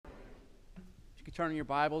You turn your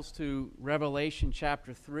Bibles to Revelation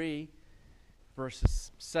chapter 3,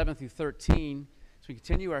 verses 7 through 13. So we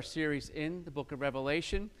continue our series in the book of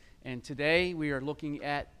Revelation, and today we are looking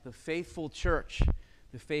at the faithful church.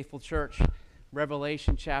 The faithful church,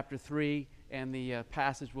 Revelation chapter 3, and the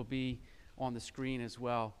passage will be on the screen as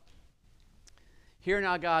well. Hear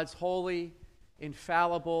now God's holy,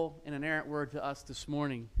 infallible, and inerrant word to us this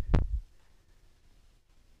morning.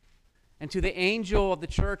 And to the angel of the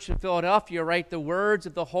church in Philadelphia write the words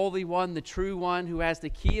of the Holy One, the true One, who has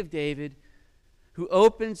the key of David, who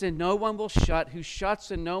opens and no one will shut, who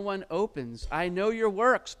shuts and no one opens. I know your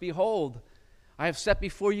works. Behold, I have set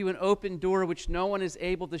before you an open door which no one is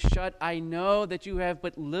able to shut. I know that you have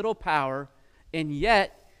but little power, and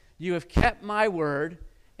yet you have kept my word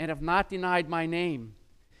and have not denied my name.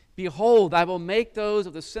 Behold, I will make those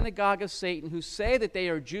of the synagogue of Satan who say that they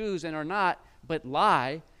are Jews and are not, but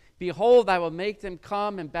lie. Behold, I will make them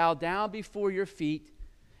come and bow down before your feet,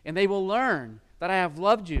 and they will learn that I have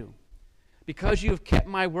loved you. Because you have kept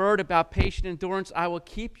my word about patient endurance, I will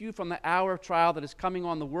keep you from the hour of trial that is coming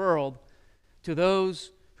on the world to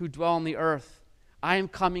those who dwell on the earth. I am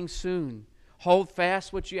coming soon. Hold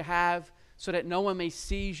fast what you have, so that no one may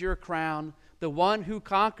seize your crown. The one who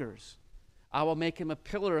conquers, I will make him a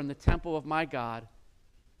pillar in the temple of my God.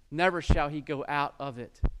 Never shall he go out of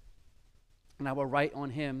it. And I will write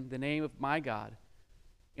on him the name of my God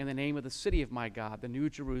and the name of the city of my God, the New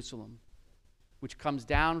Jerusalem, which comes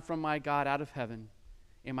down from my God out of heaven,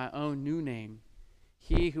 in my own new name.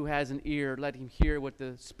 He who has an ear, let him hear what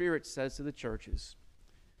the Spirit says to the churches.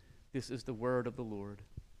 This is the word of the Lord.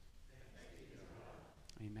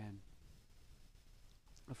 Amen.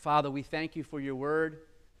 Father, we thank you for your word.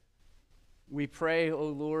 We pray, O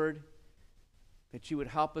Lord, that you would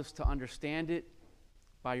help us to understand it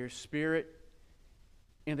by your Spirit.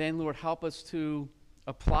 And then, Lord, help us to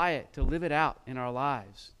apply it, to live it out in our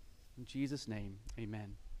lives. In Jesus' name,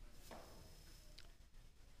 amen.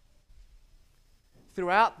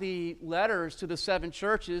 Throughout the letters to the seven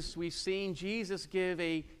churches, we've seen Jesus give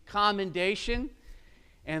a commendation,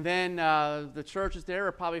 and then the churches there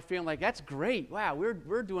are probably feeling like, that's great, wow,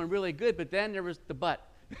 we're doing really good, but then there was the but.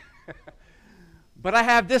 But I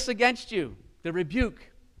have this against you, the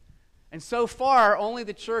rebuke. And so far, only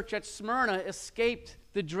the church at Smyrna escaped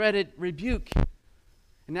the dreaded rebuke.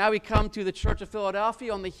 And now we come to the church of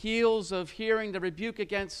Philadelphia on the heels of hearing the rebuke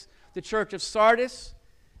against the church of Sardis.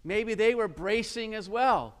 Maybe they were bracing as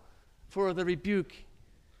well for the rebuke.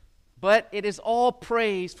 But it is all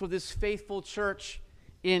praise for this faithful church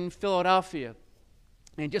in Philadelphia.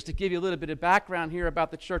 And just to give you a little bit of background here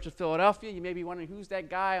about the church of Philadelphia, you may be wondering, who's that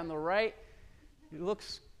guy on the right? He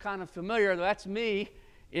looks kind of familiar. That's me.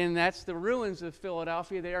 And that's the ruins of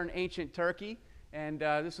Philadelphia. They are in ancient Turkey. And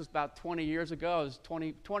this was about 20 years ago. I was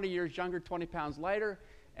 20 years younger, 20 pounds lighter.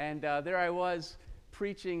 And there I was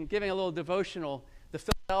preaching, giving a little devotional, the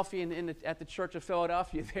Philadelphian at the Church of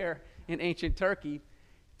Philadelphia there in ancient Turkey.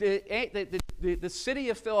 The city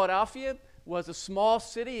of Philadelphia was a small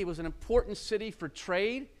city. It was an important city for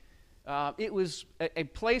trade. It was a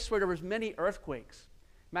place where there was many earthquakes.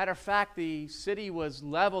 Matter of fact, the city was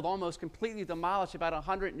leveled, almost completely demolished about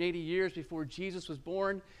 180 years before Jesus was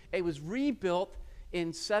born. It was rebuilt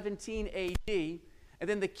in 17 A.D., and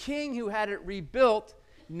then the king who had it rebuilt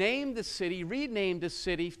renamed the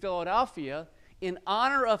city Philadelphia in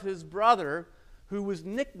honor of his brother, who was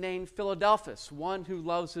nicknamed Philadelphus, one who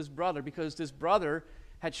loves his brother, because this brother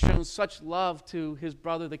had shown such love to his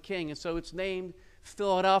brother the king. And so it's named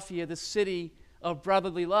Philadelphia, the city of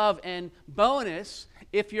brotherly love. And bonus,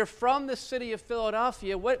 if you're from the city of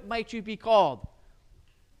Philadelphia, what might you be called?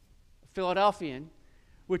 Philadelphian,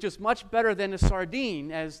 which is much better than a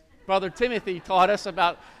sardine, as Brother Timothy taught us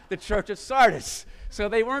about the church of Sardis. So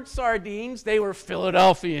they weren't sardines, they were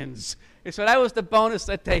Philadelphians. And so that was the bonus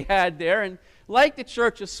that they had there. And like the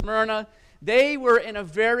church of Smyrna, they were in a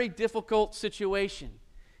very difficult situation.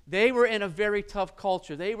 They were in a very tough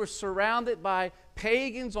culture. They were surrounded by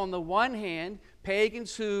pagans on the one hand,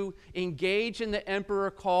 pagans who engage in the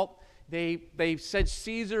emperor cult. They said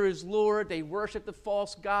Caesar is Lord. They worshiped the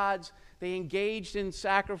false gods. They engaged in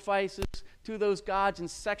sacrifices to those gods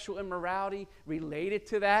and sexual immorality related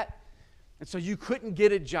to that. And so you couldn't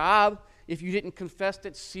get a job if you didn't confess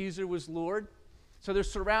that Caesar was Lord. So they're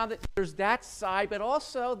surrounded. There's that side, but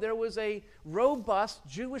also there was a robust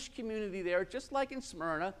Jewish community there, just like in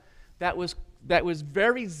Smyrna, that was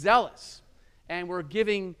very zealous, and were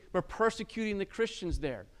persecuting the Christians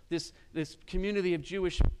there. This community of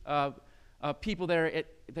Jewish people there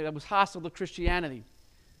that was hostile to Christianity.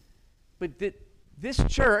 But to this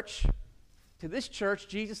church,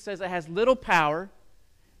 Jesus says it has little power,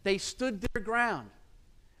 they stood their ground.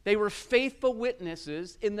 They were faithful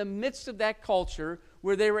witnesses in the midst of that culture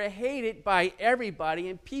where they were hated by everybody,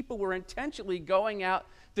 and people were intentionally going out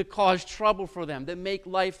to cause trouble for them, to make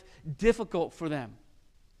life difficult for them.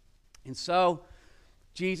 And so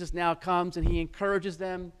Jesus now comes and he encourages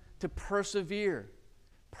them to persevere.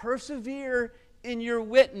 Persevere in your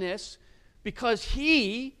witness, because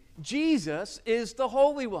he, Jesus, is the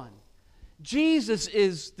Holy One. Jesus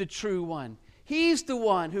is the true one. He's the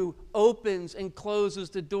one who opens and closes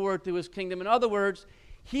the door to his kingdom. In other words,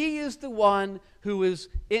 he is the one who is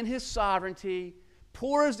in his sovereignty,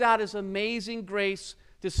 pours out his amazing grace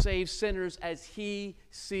to save sinners as he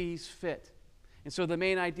sees fit. And so the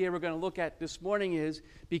main idea we're going to look at this morning is,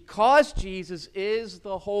 because Jesus is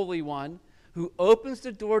the Holy One who opens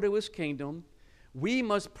the door to his kingdom, we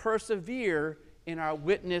must persevere in our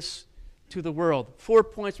witness to the world. 4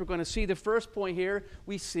 points we're going to see. The first point here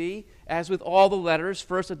we see, as with all the letters,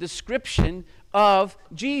 first a description of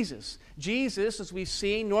Jesus. Jesus, as we've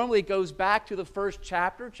seen, normally goes back to the first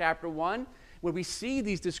chapter, chapter 1, where we see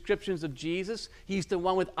these descriptions of Jesus. He's the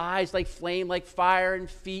one with eyes like flame, like fire, and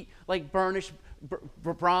feet like burnished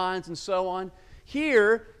bronze, and so on.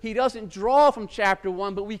 Here, he doesn't draw from chapter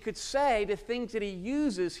 1, but we could say the things that he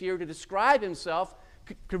uses here to describe himself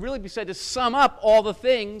could really be said to sum up all the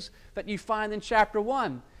things that you find in chapter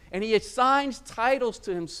 1. And he assigns titles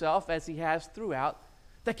to himself, as he has throughout,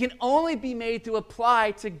 that can only be made to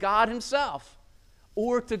apply to God himself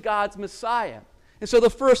or to God's Messiah. And so the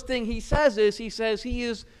first thing he says is, he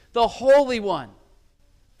is the Holy One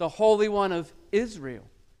of Israel.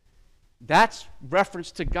 That's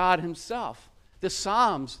reference to God himself. The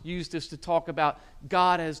Psalms use this to talk about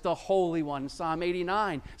God as the Holy One. Psalm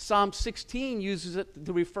 89. Psalm 16 uses it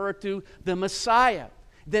to refer to the Messiah.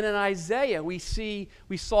 Then in Isaiah, we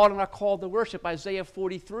saw it in our call to worship, Isaiah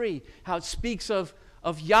 43, how it speaks of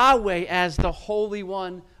Yahweh as the Holy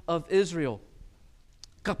One of Israel.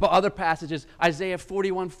 A couple other passages, Isaiah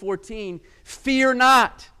 41:14, fear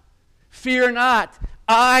not,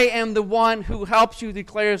 I am the one who helps you,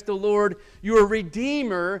 declares the Lord. Your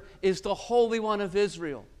Redeemer is the Holy One of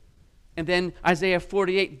Israel. And then Isaiah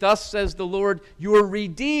 48, thus says the Lord, your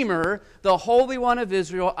Redeemer, the Holy One of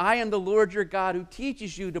Israel. I am the Lord your God who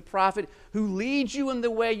teaches you to profit, who leads you in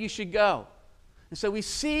the way you should go. And so we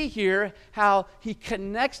see here how he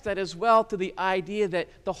connects that as well to the idea that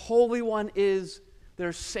the Holy One is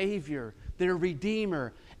their Savior, their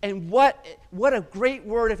Redeemer. And what a great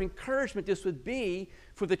word of encouragement this would be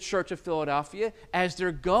for the church of Philadelphia as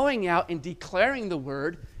they're going out and declaring the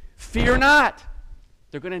word, fear not.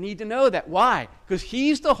 They're going to need to know that. Why? Because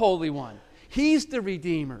he's the Holy One. He's the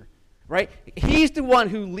Redeemer, right? He's the one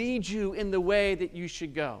who leads you in the way that you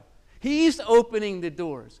should go. He's opening the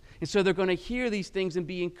doors. And so they're going to hear these things and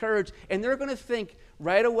be encouraged, and they're going to think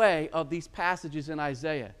right away of these passages in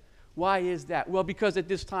Isaiah. Why is that? Well, because at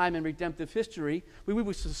this time in redemptive history, we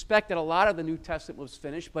would suspect that a lot of the New Testament was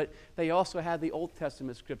finished, but they also had the Old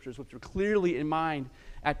Testament scriptures, which were clearly in mind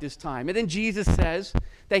at this time. And then Jesus says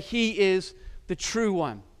that he is the true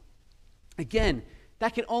one. Again,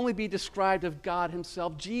 that can only be described of God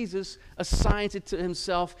himself. Jesus assigns it to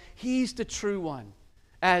himself. He's the true one.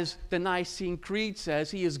 As the Nicene Creed says,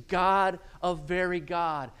 he is God of very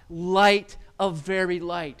God, light of very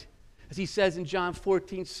light. As he says in John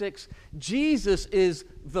 14:6, Jesus is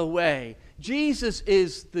the way. Jesus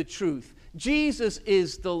is the truth. Jesus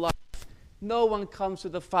is the life. No one comes to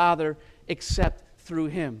the Father except through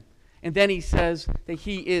him. And then he says that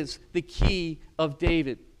he is the key of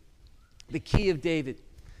David. The key of David.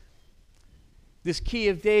 This key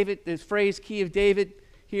of David, this phrase key of David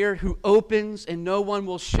here, who opens and no one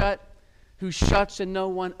will shut, who shuts and no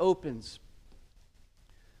one opens.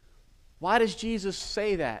 Why does Jesus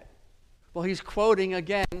say that? Well, he's quoting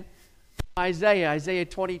again Isaiah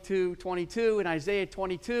 22:22, and Isaiah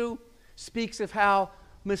 22 speaks of how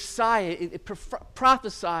Messiah, it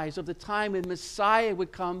prophesies of the time when Messiah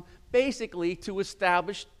would come basically to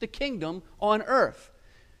establish the kingdom on earth.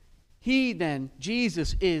 He then,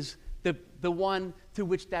 Jesus, is the one to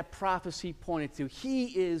which that prophecy pointed to. He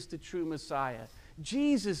is the true Messiah.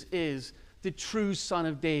 Jesus is the true Son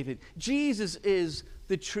of David. Jesus is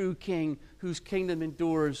the true King whose kingdom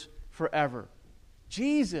endures forever.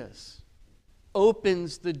 Jesus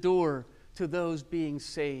opens the door to those being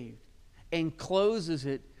saved and closes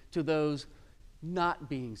it to those not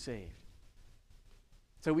being saved.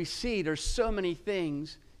 So we see there's so many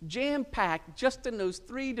things jam-packed just in those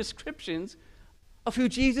three descriptions of who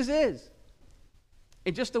Jesus is.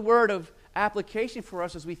 And just a word of application for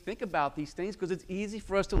us as we think about these things, because it's easy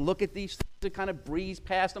for us to look at these things and kind of breeze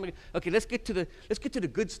past them. Okay, let's get to the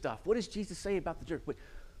good stuff. What does Jesus say about the church?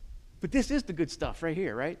 But this is the good stuff right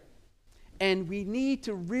here, right? And we need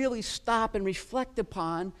to really stop and reflect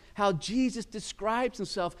upon how Jesus describes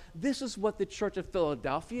himself. This is what the church of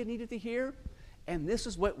Philadelphia needed to hear, and this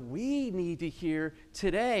is what we need to hear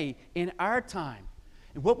today in our time.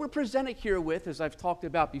 And what we're presented here with, as I've talked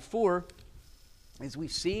about before, as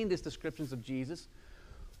we've seen these descriptions of Jesus,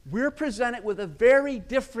 we're presented with a very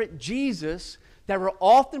different Jesus that we're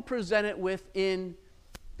often presented with in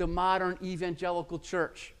the modern evangelical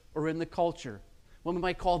church or in the culture. What we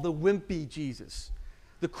might call the wimpy Jesus,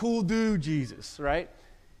 the cool dude Jesus, right?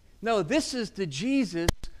 No, this is the Jesus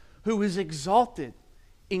who is exalted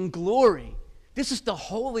in glory. This is the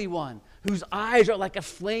Holy One whose eyes are like a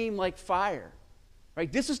flame like fire,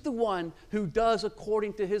 right? This is the one who does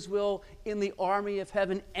according to his will in the army of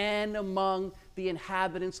heaven and among the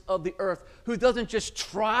inhabitants of the earth, who doesn't just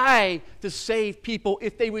try to save people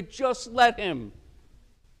if they would just let him.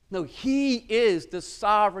 No, he is the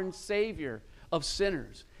sovereign Savior of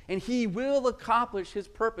sinners, and he will accomplish his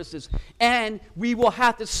purposes, and we will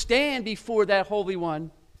have to stand before that Holy One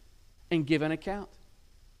and give an account.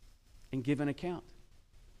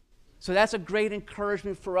 So that's a great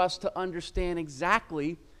encouragement for us to understand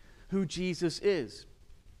exactly who Jesus is.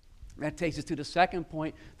 That takes us to the second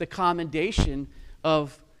point, the commendation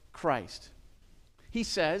of Christ. He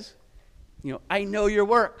says, I know your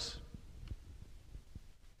works.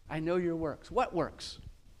 I know your works. What works?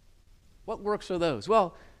 What works are those?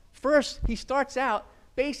 Well, first, he starts out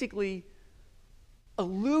basically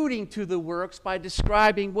alluding to the works by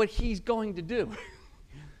describing what he's going to do.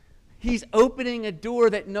 He's opening a door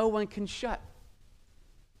that no one can shut.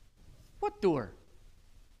 What door?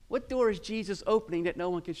 What door is Jesus opening that no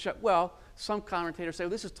one can shut? Well, some commentators say,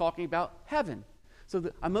 this is talking about heaven.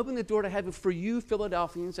 So I'm opening the door to heaven for you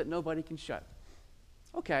Philadelphians that nobody can shut.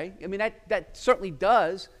 Okay, I mean, that certainly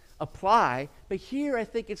does apply, but here I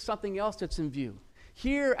think it's something else that's in view.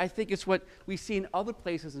 Here I think it's what we see in other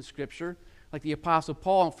places in Scripture, like the Apostle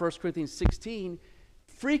Paul in 1 Corinthians 16,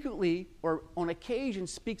 frequently or on occasion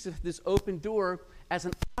speaks of this open door as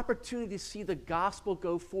an opportunity to see the gospel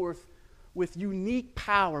go forth with unique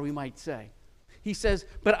power, we might say. He says,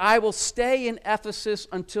 but I will stay in Ephesus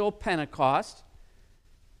until Pentecost,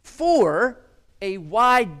 for a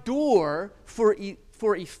wide door for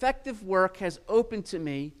effective work has opened to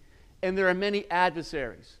me, and there are many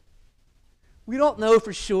adversaries. We don't know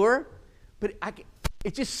for sure, but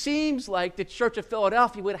it just seems like the Church of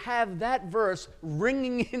Philadelphia would have that verse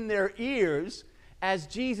ringing in their ears as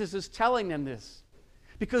Jesus is telling them this,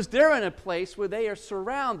 because they're in a place where they are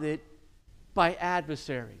surrounded by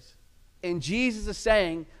adversaries. And Jesus is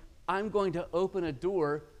saying, I'm going to open a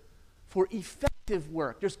door for effective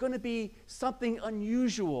work. There's going to be something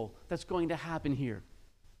unusual that's going to happen here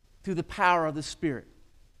through the power of the Spirit.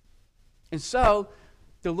 And so,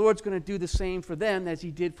 the Lord's going to do the same for them as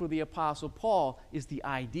he did for the Apostle Paul, is the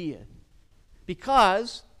idea.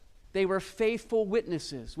 Because they were faithful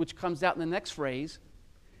witnesses, which comes out in the next phrase.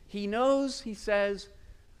 He knows, he says,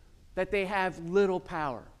 that they have little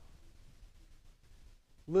power.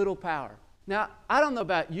 Little power. Now, I don't know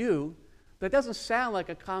about you, that doesn't sound like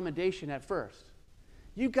a commendation at first.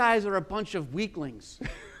 You guys are a bunch of weaklings.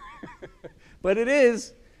 But it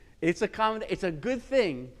is. It's a good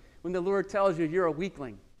thing when the Lord tells you you're a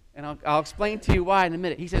weakling. And I'll explain to you why in a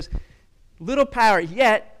minute. He says, little power,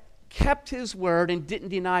 yet kept his word and didn't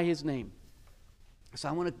deny his name. So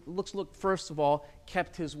I want to look first of all,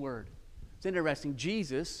 kept his word. It's interesting.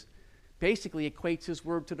 Jesus basically equates his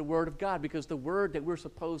word to the word of God, because the word that we're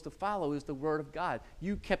supposed to follow is the word of God.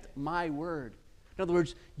 You kept my word. In other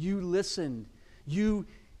words, you listened. You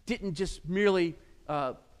didn't just merely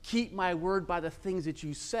keep my word by the things that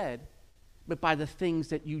you said, but by the things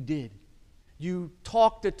that you did. You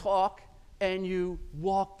talked the talk and you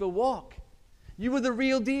walked the walk. You were the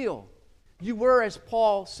real deal. You were, as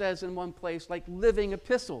Paul says in one place, like living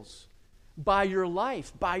epistles by your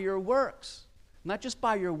life, by your works, not just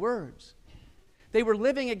by your words. They were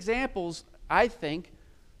living examples, I think,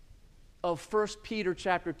 of 1 Peter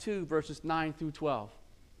chapter 2, verses 9 through 12.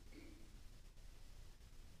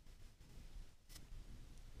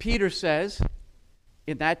 Peter says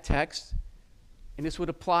in that text, and this would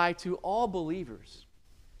apply to all believers,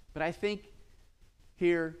 but I think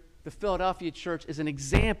here the Philadelphia church is an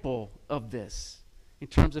example of this in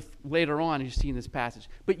terms of later on, as you see in this passage.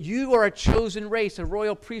 But you are a chosen race, a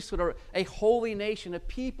royal priesthood, or a holy nation, a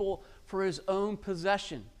people for his own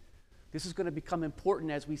possession. This is going to become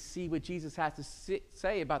important as we see what Jesus has to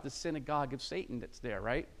say about the synagogue of Satan that's there,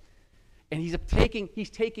 right? And he's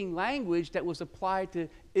taking language that was applied to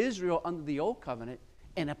Israel under the old covenant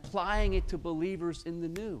and applying it to believers in the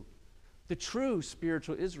new, the true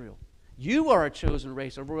spiritual Israel. You are a chosen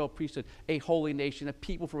race, a royal priesthood, a holy nation, a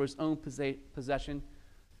people for his own possession.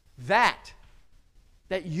 That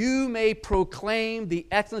you may proclaim the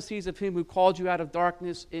excellencies of him who called you out of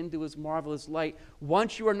darkness into his marvelous light.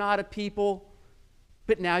 Once you were not a people,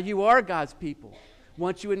 but now you are God's people.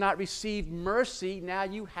 Once you had not received mercy, now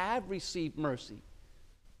you have received mercy.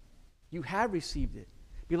 You have received it.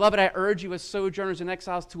 Beloved, I urge you as sojourners and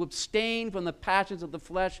exiles to abstain from the passions of the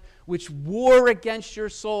flesh which war against your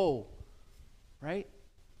soul. Right?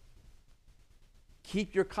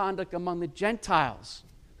 Keep your conduct among the Gentiles.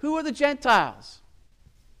 Who are the Gentiles?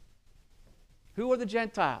 Who are the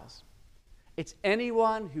Gentiles? It's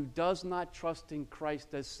anyone who does not trust in Christ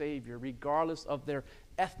as Savior, regardless of their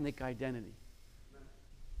ethnic identity.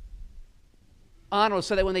 Honor,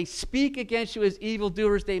 so that when they speak against you as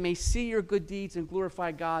evildoers, they may see your good deeds and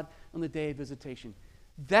glorify God on the day of visitation.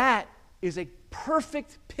 That is a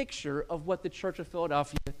perfect picture of what the Church of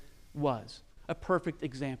Philadelphia was. A perfect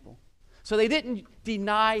example. So they didn't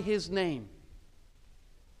deny his name.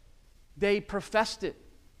 They professed it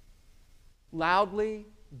loudly,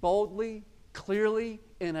 boldly, clearly,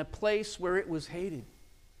 in a place where it was hated.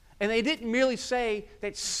 And they didn't merely say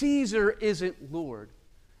that Caesar isn't Lord.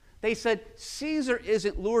 They said, Caesar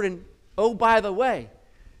isn't Lord, and oh, by the way,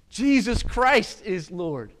 Jesus Christ is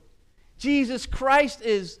Lord. Jesus Christ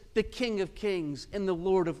is the King of Kings and the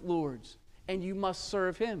Lord of Lords, and you must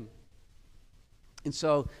serve him. And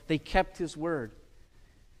so they kept his word.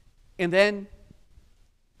 And then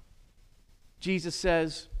Jesus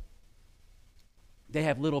says they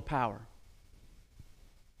have little power.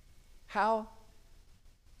 How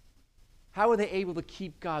are they able to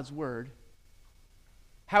keep God's word?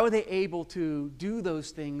 How are they able to do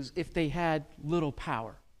those things if they had little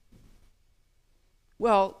power?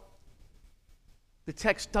 Well, the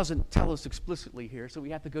text doesn't tell us explicitly here, so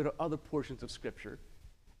we have to go to other portions of Scripture.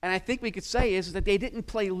 And I think we could say is that they didn't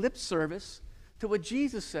play lip service to what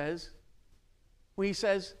Jesus says when he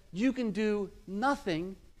says, you can do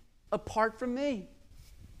nothing apart from me.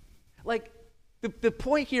 Like, the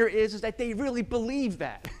point here is that they really believed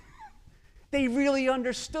that. They really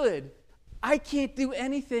understood, I can't do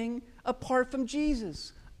anything apart from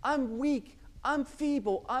Jesus. I'm weak, I'm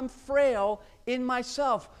feeble, I'm frail in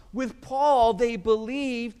myself. With Paul, they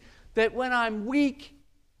believed that when I'm weak,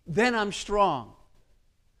 then I'm strong.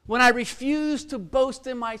 When I refuse to boast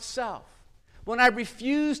in myself, when I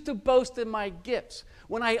refuse to boast in my gifts,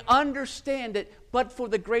 when I understand that, but for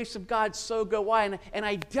the grace of God, so go I, and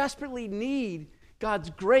I desperately need God's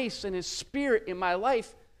grace and his Spirit in my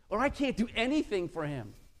life, or I can't do anything for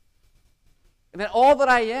him. And that all that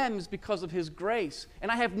I am is because of his grace.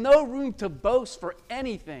 And I have no room to boast for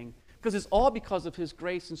anything because it's all because of his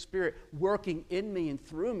grace and Spirit working in me and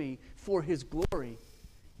through me for his glory.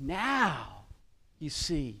 Now, you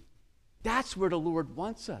see, that's where the Lord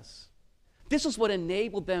wants us. This is what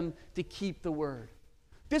enabled them to keep the word.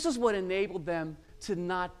 This is what enabled them to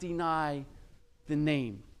not deny the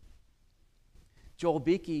name. Joel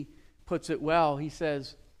Beeke puts it well. He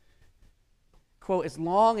says, quote, as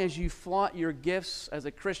long as you flaunt your gifts as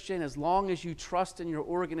a Christian, as long as you trust in your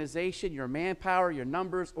organization, your manpower, your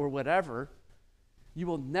numbers, or whatever, you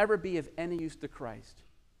will never be of any use to Christ.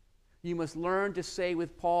 You must learn to say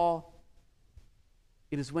with Paul,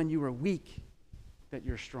 it is when you are weak that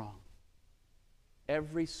you're strong.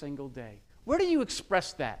 Every single day. Where do you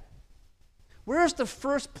express that? Where's the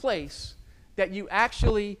first place that you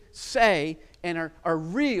actually say and are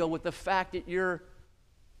real with the fact that you're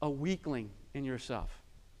a weakling in yourself?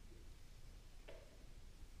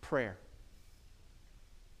 Prayer.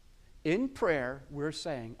 In prayer, we're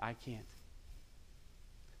saying, I can't.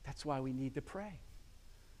 That's why we need to pray.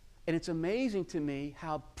 And it's amazing to me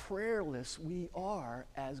how prayerless we are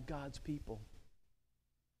as God's people.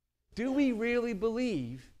 Do we really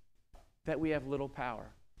believe that we have little power,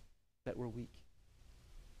 that we're weak?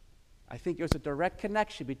 I think there's a direct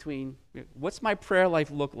connection between what's my prayer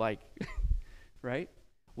life look like, right?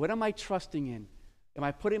 What am I trusting in? Am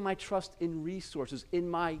I putting my trust in resources, in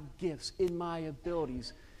my gifts, in my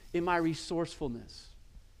abilities, in my resourcefulness?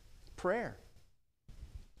 Prayer.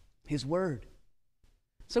 His word.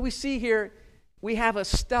 So we see here, we have a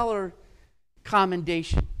stellar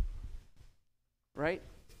commendation, right?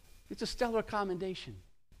 It's a stellar commendation.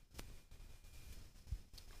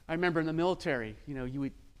 I remember in the military,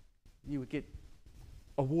 you would get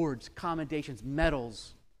awards, commendations,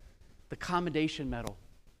 medals, the commendation medal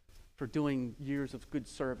for doing years of good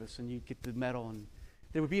service, and you'd get the medal, and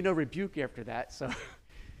there would be no rebuke after that, so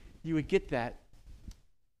you would get that.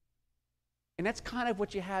 And that's kind of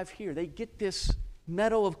what you have here. They get this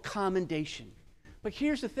medal of commendation. But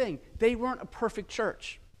here's the thing, they weren't a perfect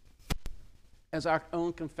church. As our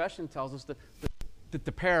own confession tells us,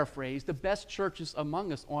 the paraphrase, the best churches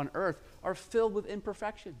among us on earth are filled with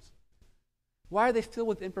imperfections. Why are they filled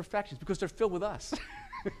with imperfections? Because they're filled with us.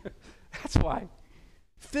 That's why.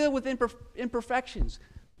 Filled with imperfections.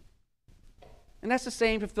 And that's the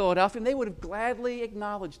same for Philadelphia, and they would have gladly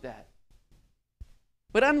acknowledged that.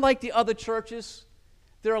 But unlike the other churches,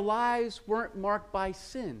 their lives weren't marked by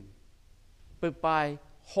sin, but by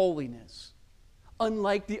holiness.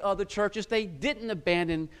 Unlike the other churches, they didn't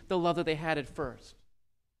abandon the love that they had at first.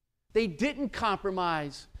 They didn't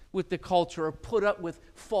compromise with the culture or put up with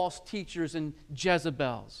false teachers and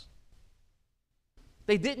Jezebels.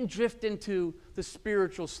 They didn't drift into the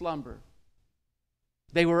spiritual slumber.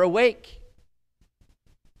 They were awake.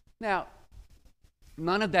 Now,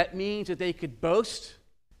 none of that means that they could boast.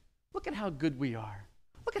 Look at how good we are.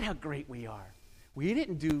 Look at how great we are. We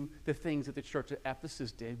didn't do the things that the church at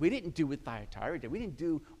Ephesus did. We didn't do what Thyatira did. We didn't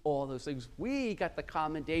do all those things. We got the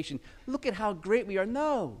commendation. Look at how great we are.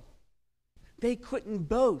 No. They couldn't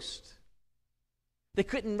boast. They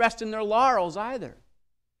couldn't rest in their laurels either.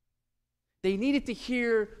 They needed to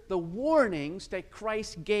hear the warnings that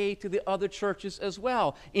Christ gave to the other churches as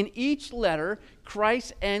well. In each letter,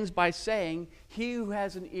 Christ ends by saying, "He who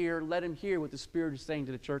has an ear, let him hear what the Spirit is saying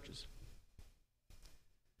to the churches."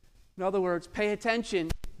 In other words, pay attention,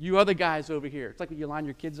 you other guys over here. It's like when you line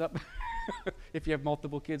your kids up. If you have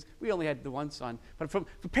multiple kids. We only had the one son. But for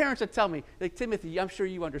parents that tell me, like Timothy, I'm sure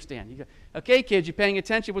you understand. You go, okay, kids, you're paying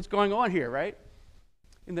attention to what's going on here, right?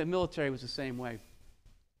 In the military, it was the same way.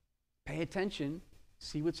 Pay attention.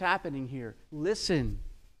 See what's happening here. Listen.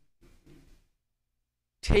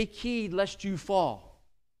 Take heed lest you fall,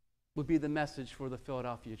 would be the message for the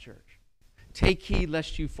Philadelphia church. Take heed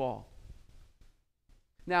lest you fall.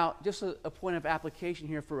 Now, just a point of application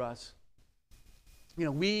here for us. You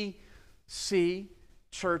know, we see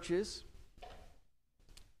churches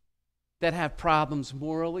that have problems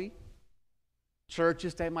morally,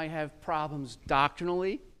 churches that might have problems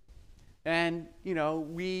doctrinally, and, you know,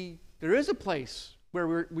 there is a place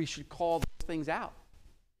where we should call those things out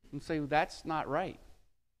and say, well, that's not right.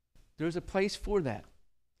 There's a place for that.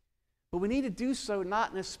 But we need to do so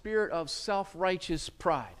not in a spirit of self-righteous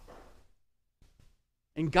pride.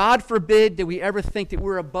 And God forbid that we ever think that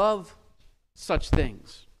we're above such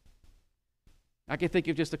things. I can think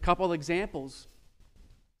of just a couple examples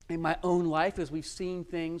in my own life as we've seen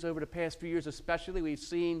things over the past few years, especially we've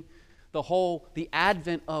seen the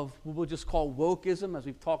advent of what we'll just call wokeism, as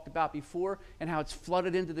we've talked about before, and how it's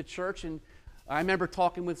flooded into the church. And I remember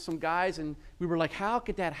talking with some guys, and we were like, how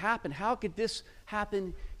could that happen? How could this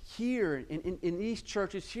happen here in these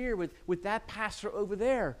churches here with that pastor over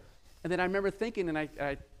there? And then I remember thinking, and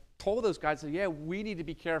I told those guys, yeah, we need to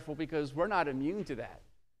be careful because we're not immune to that.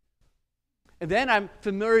 And then I'm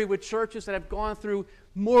familiar with churches that have gone through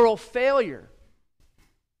moral failure.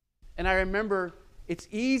 And I remember it's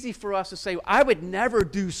easy for us to say, I would never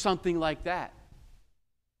do something like that.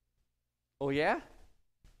 Oh, yeah?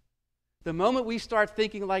 The moment we start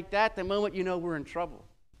thinking like that, the moment you know we're in trouble.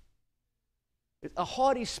 A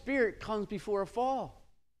haughty spirit comes before a fall.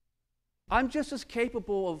 I'm just as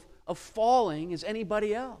capable of falling as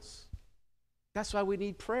anybody else. That's why we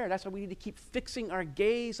need prayer. That's why we need to keep fixing our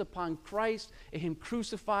gaze upon Christ and Him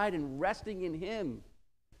crucified and resting in Him.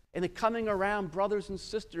 And the coming around brothers and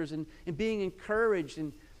sisters and being encouraged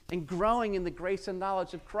and growing in the grace and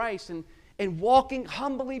knowledge of Christ and walking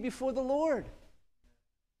humbly before the Lord.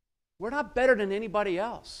 We're not better than anybody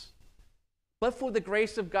else. But for the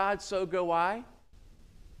grace of God, so go I.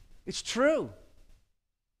 It's true.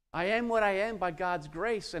 I am what I am by God's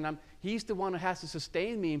grace, and He's the one who has to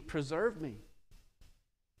sustain me and preserve me.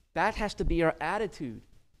 That has to be our attitude.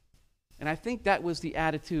 And I think that was the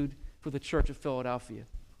attitude for the church of Philadelphia.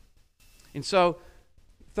 And so,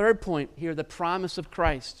 third point here, the promise of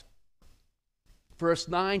Christ. Verse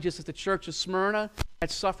 9, just as the church of Smyrna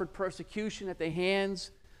had suffered persecution at the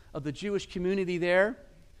hands of the Jewish community there,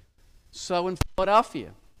 so in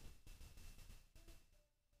Philadelphia.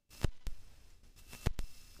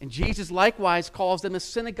 And Jesus likewise calls them a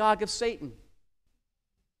synagogue of Satan.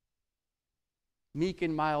 Meek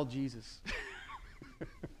and mild Jesus.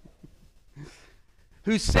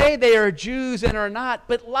 Who say they are Jews and are not,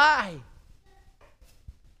 but lie.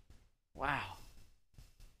 Wow.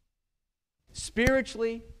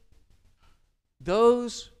 Spiritually,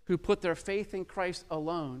 those who put their faith in Christ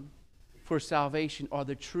alone for salvation are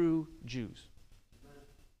the true Jews.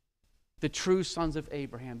 The true sons of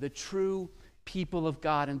Abraham, the true people of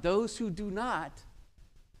God. And those who do not,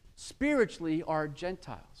 spiritually, are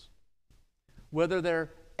Gentiles, whether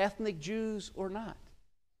they're ethnic Jews or not.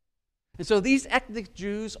 And so these ethnic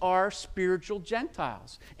Jews are spiritual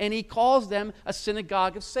Gentiles. And he calls them a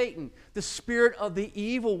synagogue of Satan. The spirit of the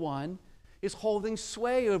evil one is holding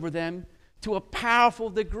sway over them to a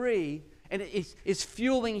powerful degree, and it is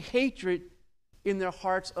fueling hatred in their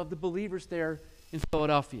hearts of the believers there in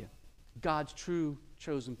Philadelphia, God's true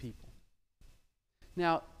chosen people.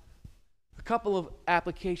 Now, a couple of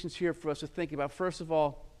applications here for us to think about. First of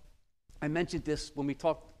all, I mentioned this when we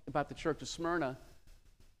talked about the church of Smyrna.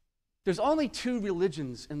 There's only two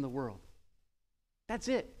religions in the world. That's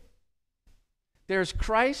it. There's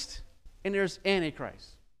Christ and there's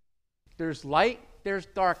Antichrist. There's light, there's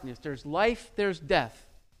darkness. There's life, there's death.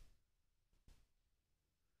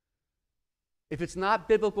 If it's not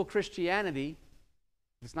biblical Christianity,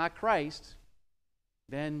 if it's not Christ,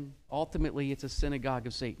 then ultimately it's a synagogue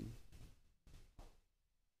of Satan.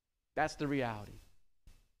 That's the reality.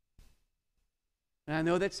 And I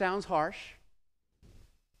know that sounds harsh,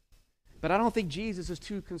 but I don't think Jesus is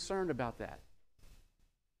too concerned about that.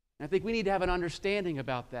 And I think we need to have an understanding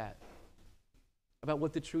about that, about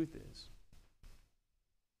what the truth is.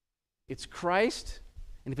 It's Christ,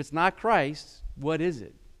 and if it's not Christ, what is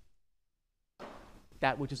it?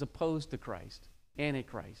 That which is opposed to Christ,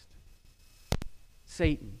 Antichrist,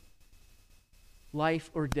 Satan,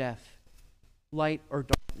 life or death, light or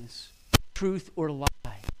darkness, truth or lie.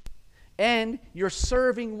 And you're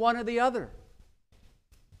serving one or the other.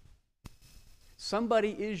 Somebody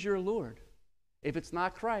is your Lord. If it's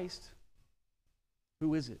not Christ,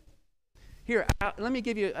 who is it? Here, let me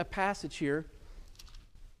give you a passage here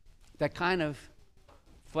that kind of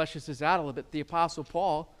fleshes this out a little bit. The Apostle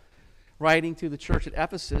Paul, writing to the church at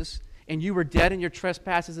Ephesus, and you were dead in your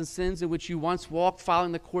trespasses and sins in which you once walked,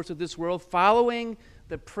 following the course of this world, following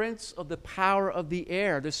the prince of the power of the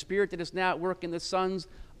air, the spirit that is now at work in the sons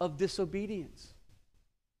of disobedience,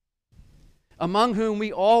 among whom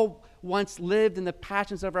we all once lived in the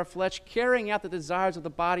passions of our flesh, carrying out the desires of the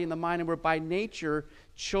body and the mind, and were by nature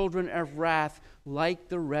children of wrath, like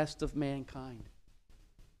the rest of mankind.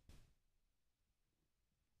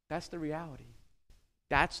 That's the reality.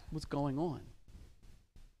 That's what's going on.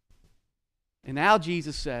 And now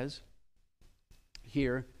Jesus says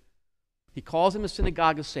here, he calls them a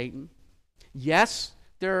synagogue of Satan. Yes,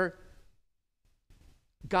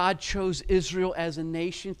 God chose Israel as a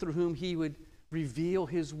nation through whom he would reveal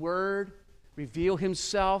his word, reveal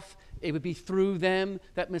himself. It would be through them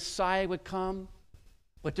that Messiah would come.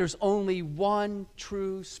 But there's only one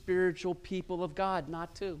true spiritual people of God,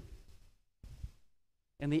 not two.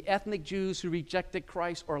 And the ethnic Jews who rejected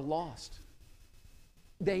Christ are lost.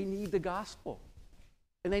 They need the gospel.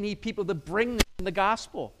 And they need people to bring them the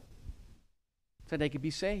gospel so they could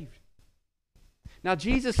be saved. Now,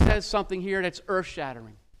 Jesus says something here that's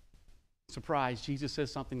earth-shattering. Surprise, Jesus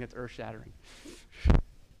says something that's earth-shattering.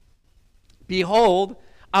 Behold,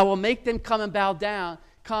 I will make them come and bow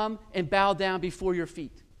down before your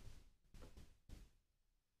feet.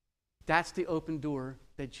 That's the open door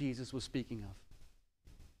that Jesus was speaking of.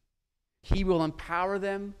 He will empower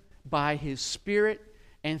them by his Spirit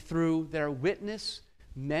and through their witness.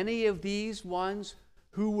 Many of these ones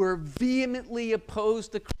who were vehemently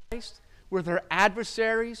opposed to Christ, were their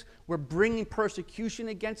adversaries, were bringing persecution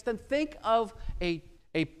against them. Think of a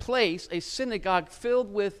place, a synagogue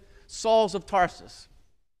filled with Sauls of Tarsus.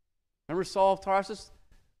 Remember Saul of Tarsus,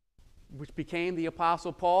 which became the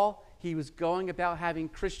Apostle Paul? He was going about having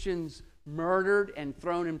Christians murdered and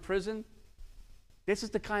thrown in prison. This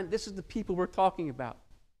is the people we're talking about.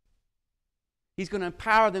 He's going to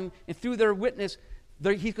empower them, and through their witness,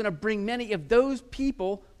 he's going to bring many of those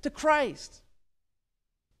people to Christ.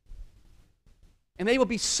 And they will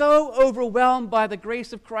be so overwhelmed by the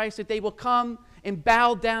grace of Christ that they will come and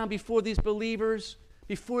bow down before these believers,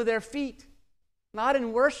 before their feet. Not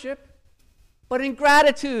in worship, but in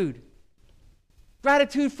gratitude.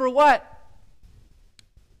 Gratitude for what?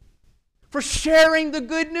 For sharing the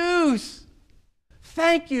good news.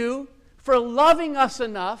 Thank you for loving us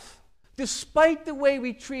enough, despite the way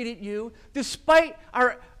we treated you, despite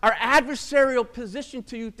our adversarial position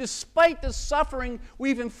to you, despite the suffering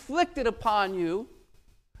we've inflicted upon you.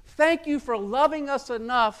 Thank you for loving us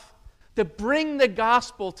enough to bring the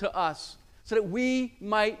gospel to us so that we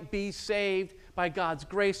might be saved by God's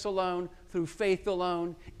grace alone, through faith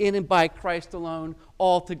alone, in and by Christ alone,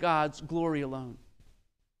 all to God's glory alone.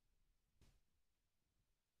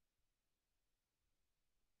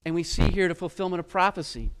 And we see here the fulfillment of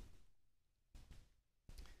prophecy.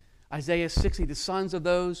 Isaiah 60, the sons of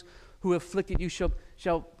those who afflicted you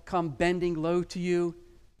shall come bending low to you.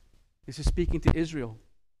 This is speaking to Israel.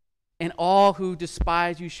 And all who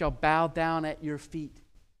despise you shall bow down at your feet.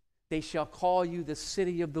 They shall call you the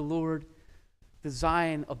city of the Lord, the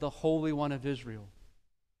Zion of the Holy One of Israel.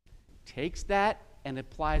 Takes that and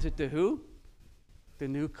applies it to who? The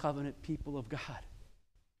new covenant people of God.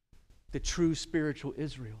 The true spiritual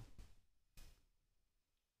Israel.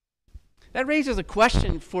 That raises a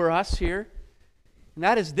question for us here, and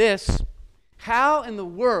that is this: how in the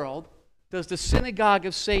world does the synagogue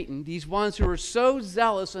of Satan, these ones who are so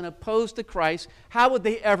zealous and opposed to Christ, how would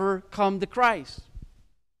they ever come to Christ?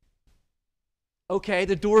 Okay,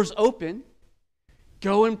 the door's open.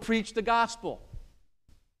 Go and preach the gospel.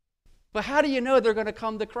 But how do you know they're going to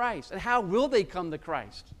come to Christ? And how will they come to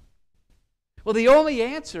Christ? Well, the only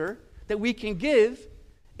answer that we can give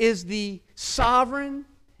is the sovereign,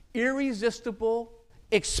 irresistible,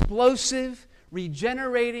 explosive,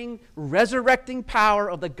 regenerating, resurrecting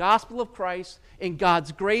power of the gospel of Christ in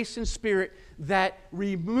God's grace and Spirit that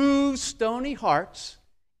removes stony hearts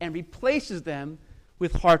and replaces them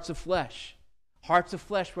with hearts of flesh. Hearts of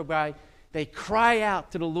flesh whereby they cry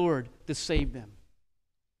out to the Lord to save them.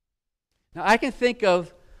 Now, I can think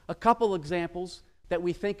of a couple examples that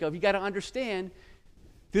we think of. You got to understand,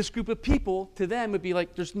 this group of people, to them, would be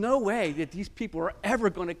like, there's no way that these people are ever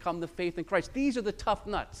going to come to faith in Christ. These are the tough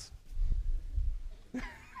nuts.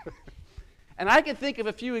 And I can think of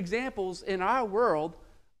a few examples in our world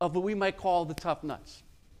of what we might call the tough nuts.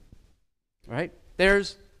 Right?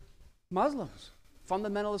 There's Muslims,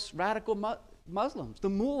 fundamentalist, radical Muslims, the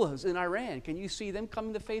mullahs in Iran. Can you see them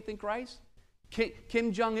coming to faith in Christ?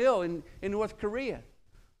 Kim Jong-il in North Korea.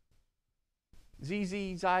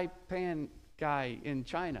 ZZ Zaipan guy in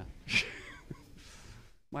China.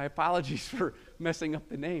 My apologies for messing up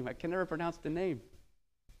the name. I can never pronounce the name.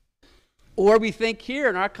 Or we think here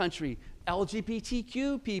in our country,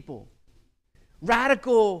 LGBTQ people,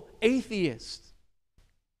 radical atheists.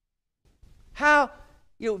 How,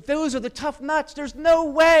 those are the tough nuts. There's no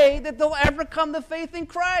way that they'll ever come to faith in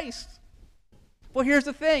Christ. Well, here's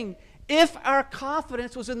the thing. If our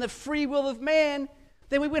confidence was in the free will of man,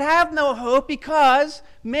 then we would have no hope, because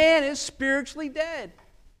man is spiritually dead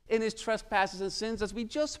in his trespasses and sins, as we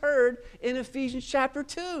just heard in Ephesians chapter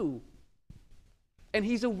 2. And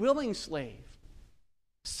he's a willing slave.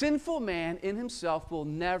 Sinful man in himself will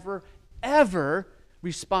never, ever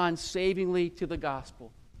respond savingly to the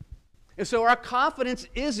gospel. And so our confidence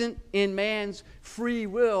isn't in man's free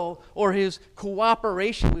will or his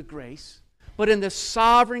cooperation with grace, but in the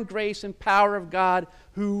sovereign grace and power of God,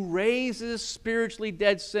 who raises spiritually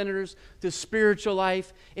dead sinners to spiritual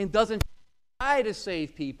life and doesn't try to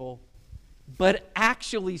save people, but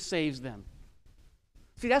actually saves them.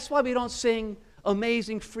 See, that's why we don't sing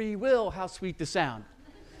Amazing Free Will, How Sweet the Sound.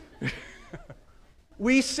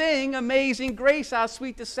 We sing Amazing Grace, How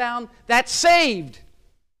Sweet the Sound, that saved.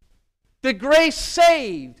 The grace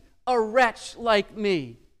saved a wretch like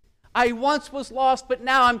me. I once was lost, but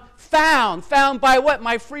now I'm found. Found by what?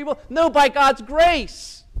 My free will? No, by God's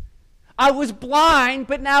grace. I was blind,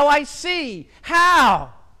 but now I see.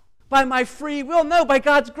 How? By my free will? No, by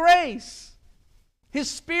God's grace. His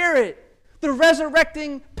Spirit, the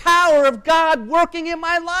resurrecting power of God working in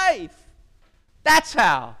my life. That's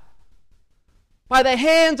how. By the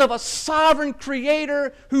hands of a sovereign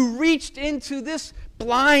creator who reached into this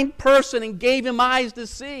blind person and gave him eyes to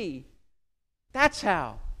see. That's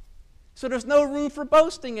how. So there's no room for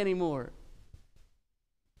boasting anymore.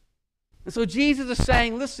 And so Jesus is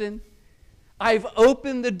saying, listen, I've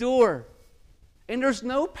opened the door, and there's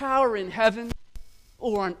no power in heaven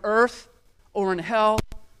or on earth or in hell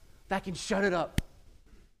that can shut it up,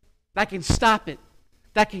 that can stop it,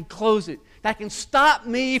 that can close it, that can stop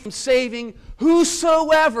me from saving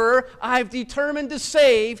whosoever I've determined to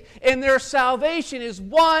save, and their salvation is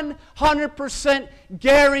 100%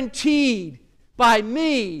 guaranteed by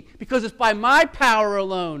me, because it's by my power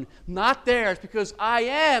alone, not theirs, because I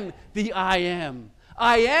am the I am.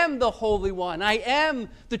 I am the Holy One. I am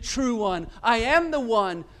the true one. I am the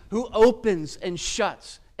one who opens and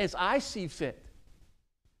shuts as I see fit,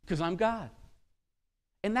 because I'm God.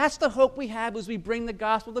 And that's the hope we have as we bring the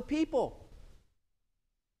gospel to people.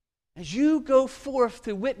 As you go forth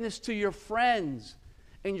to witness to your friends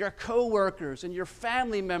and your co-workers and your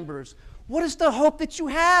family members, what is the hope that you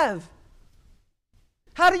have?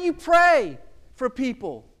 How do you pray for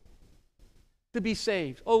people to be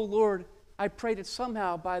saved? Oh Lord, I pray that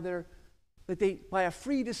somehow by a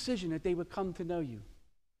free decision that they would come to know you.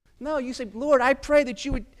 No, you say, Lord, I pray that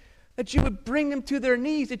you would bring them to their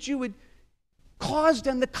knees, that you would cause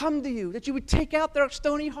them to come to you, that you would take out their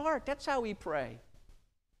stony heart. That's how we pray.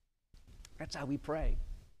 That's how we pray.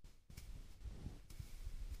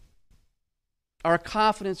 Our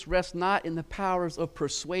confidence rests not in the powers of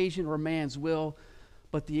persuasion or man's will,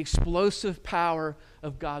 but the explosive power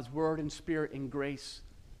of God's Word and Spirit and grace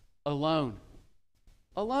alone.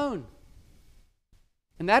 Alone.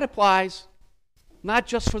 And that applies not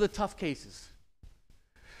just for the tough cases.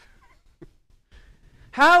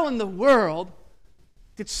 How in the world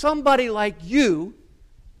did somebody like you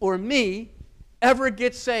or me ever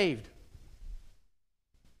get saved?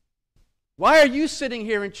 Why are you sitting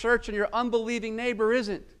here in church and your unbelieving neighbor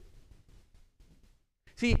isn't?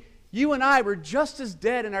 See, you and I were just as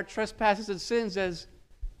dead in our trespasses and sins as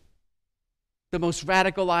the most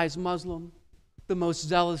radicalized Muslim, the most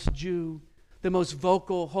zealous Jew, the most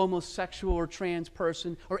vocal homosexual or trans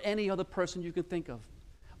person, or any other person you can think of.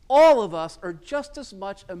 All of us are just as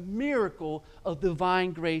much a miracle of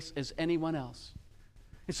divine grace as anyone else.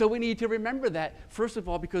 And so we need to remember that, first of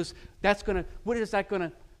all, because what is that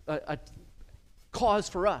going to cause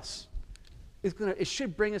for us? It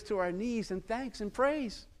should bring us to our knees in thanks and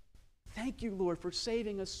praise. Thank you, Lord, for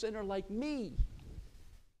saving a sinner like me.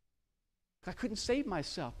 I couldn't save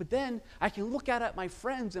myself. But then I can look out at my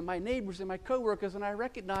friends and my neighbors and my coworkers and I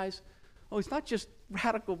recognize, oh, it's not just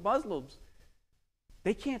radical Muslims.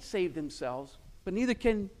 They can't save themselves, but neither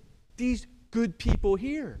can these good people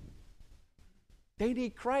here. They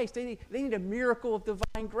need Christ. They need a miracle of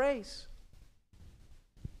divine grace.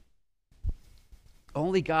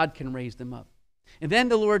 Only God can raise them up. And then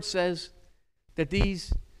the Lord says that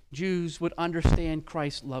these Jews would understand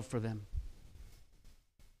Christ's love for them.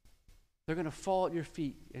 They're going to fall at your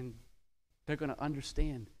feet and they're going to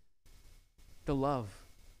understand the love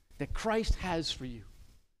that Christ has for you.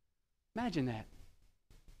 Imagine that.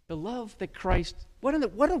 The love that Christ, what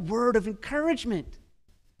a word of encouragement.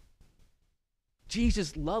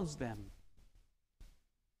 Jesus loves them.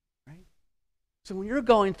 Right? So when you're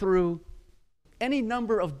going through any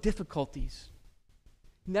number of difficulties,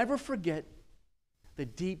 never forget the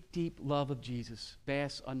deep, deep love of Jesus.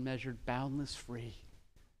 Vast, unmeasured, boundless, free.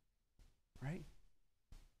 Right?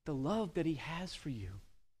 The love that he has for you,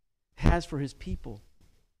 has for his people.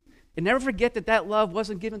 And never forget that love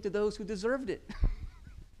wasn't given to those who deserved it.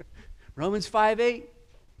 Romans 5:8,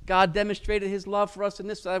 God demonstrated his love for us in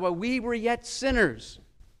this, while we were yet sinners,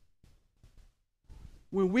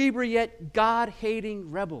 when we were yet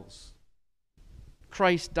God-hating rebels,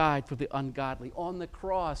 Christ died for the ungodly. On the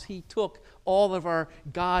cross, he took all of our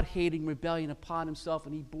God-hating rebellion upon himself,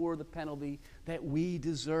 and he bore the penalty that we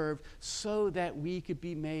deserved so that we could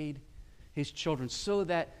be made his children, so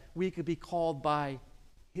that we could be called by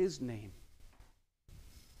his name.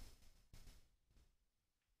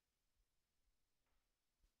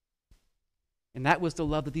 And that was the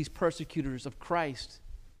love that these persecutors of Christ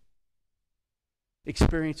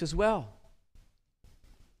experienced as well.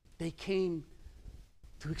 They came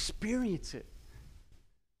to experience it.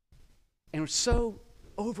 And were so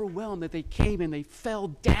overwhelmed that they came and they fell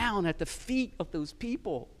down at the feet of those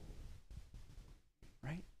people.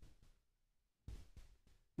 Right?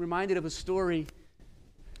 Reminded of a story,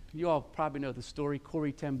 you all probably know the story,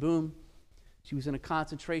 Corrie ten Boom. She was in a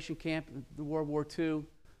concentration camp in World War II.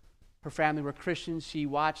 Her family were Christians. She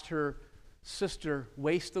watched her sister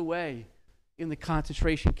waste away in the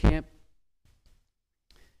concentration camp.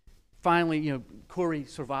 Finally, Corrie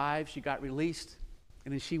survived. She got released.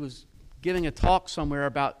 And then she was giving a talk somewhere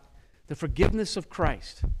about the forgiveness of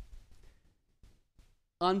Christ.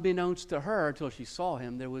 Unbeknownst to her, until she saw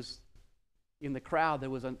him, in the crowd, there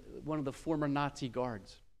was one of the former Nazi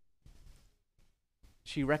guards.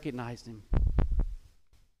 She recognized him.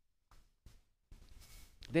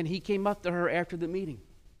 Then he came up to her after the meeting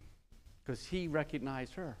because he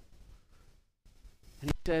recognized her. And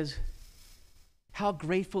he says, "How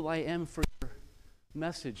grateful I am for your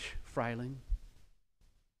message, Freiling.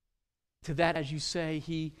 To that, as you say,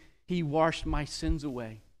 he washed my sins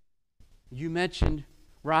away. You mentioned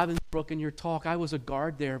Ravensbrück in your talk. I was a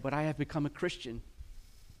guard there, but I have become a Christian.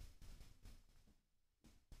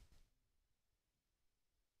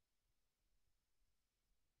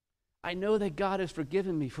 I know that God has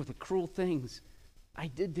forgiven me for the cruel things I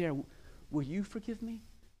did there. Will you forgive me?"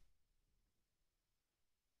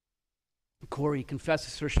 Corrie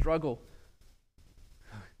confesses her struggle.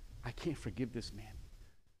 "I can't forgive this man."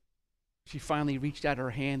 She finally reached out her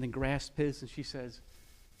hand and grasped his, and she says,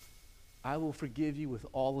 "I will forgive you with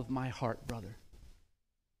all of my heart, brother."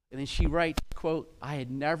 And then she writes, quote, "I had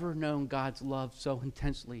never known God's love so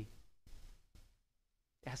intensely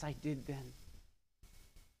as I did then."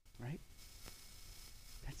 Right?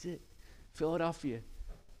 That's it. Philadelphia,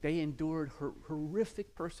 they endured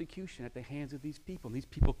horrific persecution at the hands of these people. And these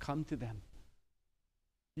people come to them.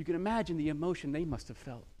 You can imagine the emotion they must have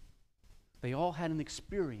felt. They all had an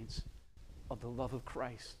experience of the love of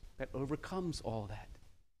Christ that overcomes all that.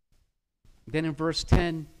 Then in verse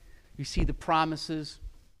 10, you see the promises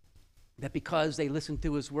that because they listened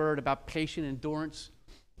to his word about patient endurance,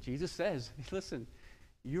 Jesus says, listen,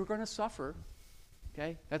 you're going to suffer,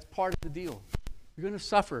 okay? That's part of the deal. You're going to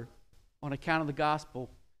suffer on account of the gospel.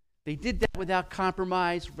 They did that without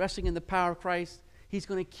compromise, resting in the power of Christ. He's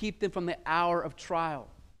going to keep them from the hour of trial.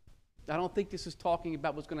 I don't think this is talking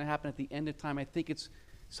about what's going to happen at the end of time. I think it's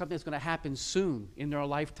something that's going to happen soon in their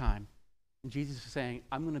lifetime. And Jesus is saying,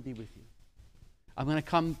 I'm going to be with you. I'm going to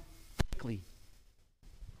come quickly,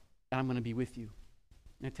 and I'm going to be with you.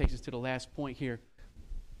 And that takes us to the last point here.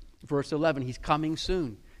 Verse 11, he's coming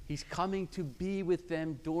soon. He's coming to be with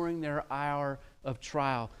them during their hour of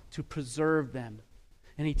trial, to preserve them.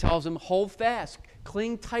 And he tells them, hold fast,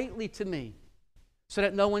 cling tightly to me, so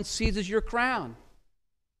that no one seizes your crown.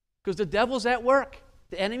 Because the devil's at work.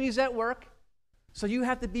 The enemy's at work. So you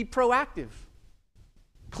have to be proactive.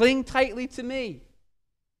 Cling tightly to me.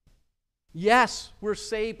 Yes, we're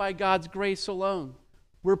saved by God's grace alone.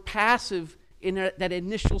 We're passive in that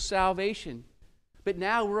initial salvation. But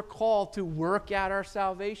now we're called to work out our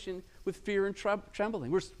salvation with fear and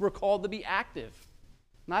trembling. We're called to be active,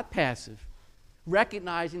 not passive.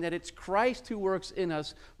 Recognizing that it's Christ who works in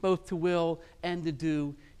us both to will and to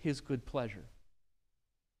do his good pleasure.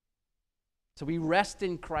 So we rest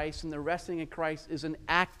in Christ, and the resting in Christ is an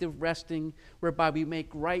active resting whereby we make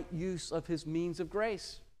right use of his means of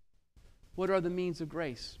grace. What are the means of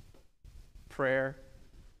grace? Prayer,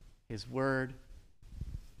 his word,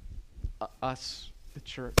 us, the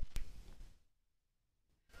church.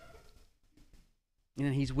 And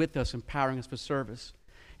then he's with us, empowering us for service.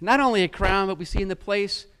 Not only a crown, but we see in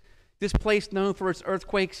this place known for its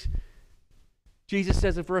earthquakes, Jesus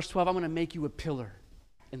says in verse 12, I'm going to make you a pillar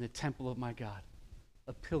in the temple of my God.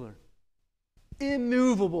 A pillar.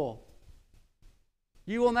 Immovable.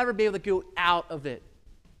 You will never be able to go out of it.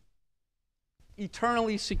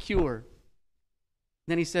 Eternally secure.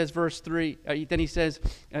 Then he says, verse 3, he says,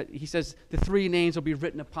 the three names will be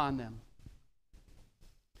written upon them.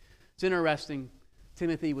 It's interesting.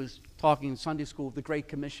 Timothy was talking in Sunday school of the Great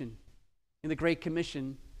Commission. In the Great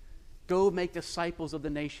Commission, go make disciples of the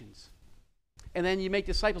nations. And then you make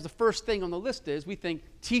disciples. The first thing on the list is, we think,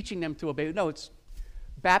 teaching them to obey. No, it's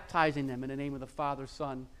baptizing them in the name of the Father,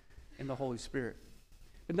 Son, and the Holy Spirit.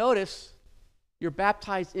 But notice, you're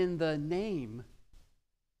baptized in the name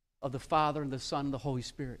of the Father and the Son and the Holy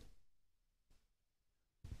Spirit.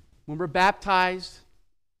 When we're baptized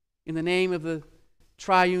in the name of the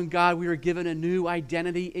triune God, we are given a new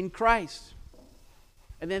identity in Christ.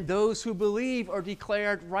 And then those who believe are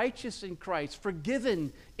declared righteous in Christ,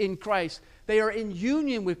 forgiven in Christ. They are in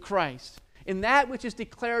union with Christ. And that which is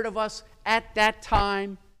declared of us at that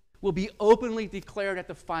time will be openly declared at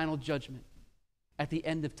the final judgment, at the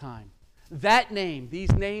end of time. That name,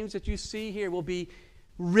 these names that you see here, will be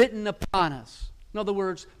written upon us. In other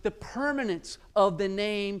words, the permanence of the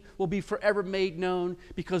name will be forever made known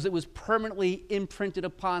because it was permanently imprinted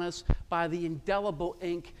upon us by the indelible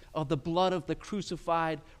ink of the blood of the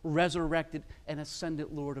crucified, resurrected, and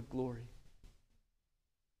ascended Lord of glory.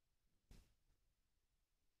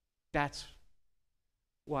 That's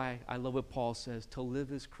why I love what Paul says, to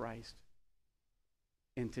live is Christ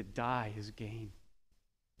and to die is gain.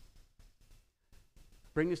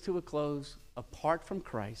 Bring us to a close. Apart from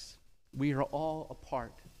Christ, we are all a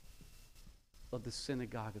part of the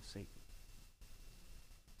synagogue of Satan.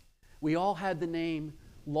 We all had the name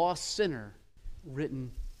lost sinner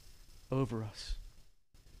written over us.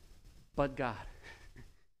 But God,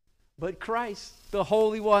 but Christ, the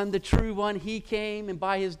Holy One, the true One, He came, and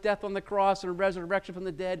by His death on the cross and resurrection from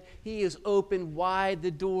the dead, He has opened wide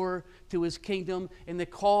the door to His kingdom, and the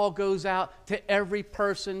call goes out to every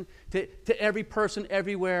person, to every person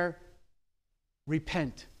everywhere.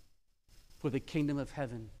 Repent, for the kingdom of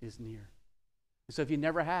heaven is near. And so if you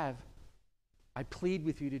never have, I plead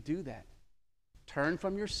with you to do that. Turn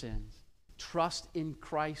from your sins. Trust in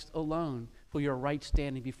Christ alone for your right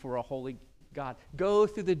standing before a holy God. Go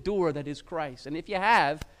through the door that is Christ. And if you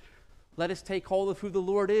have, let us take hold of who the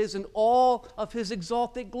Lord is and all of His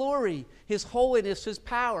exalted glory, His holiness, His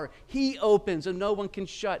power. He opens and no one can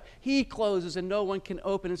shut. He closes and no one can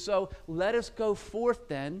open. And so let us go forth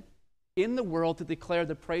then in the world to declare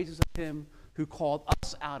the praises of Him who called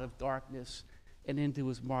us out of darkness and into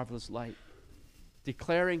His marvelous light.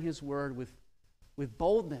 Declaring His word with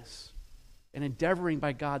boldness and endeavoring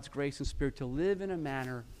by God's grace and Spirit to live in a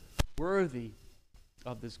manner worthy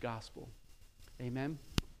of this gospel. Amen.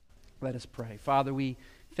 Let us pray. Father, we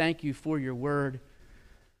thank You for Your word.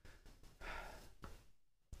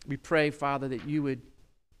 We pray, Father, that You would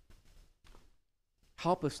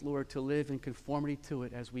Help us, Lord, to live in conformity to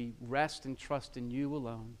it as we rest and trust in you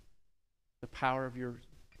alone, the power of your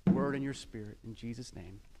word and your spirit. In Jesus'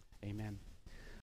 name, amen.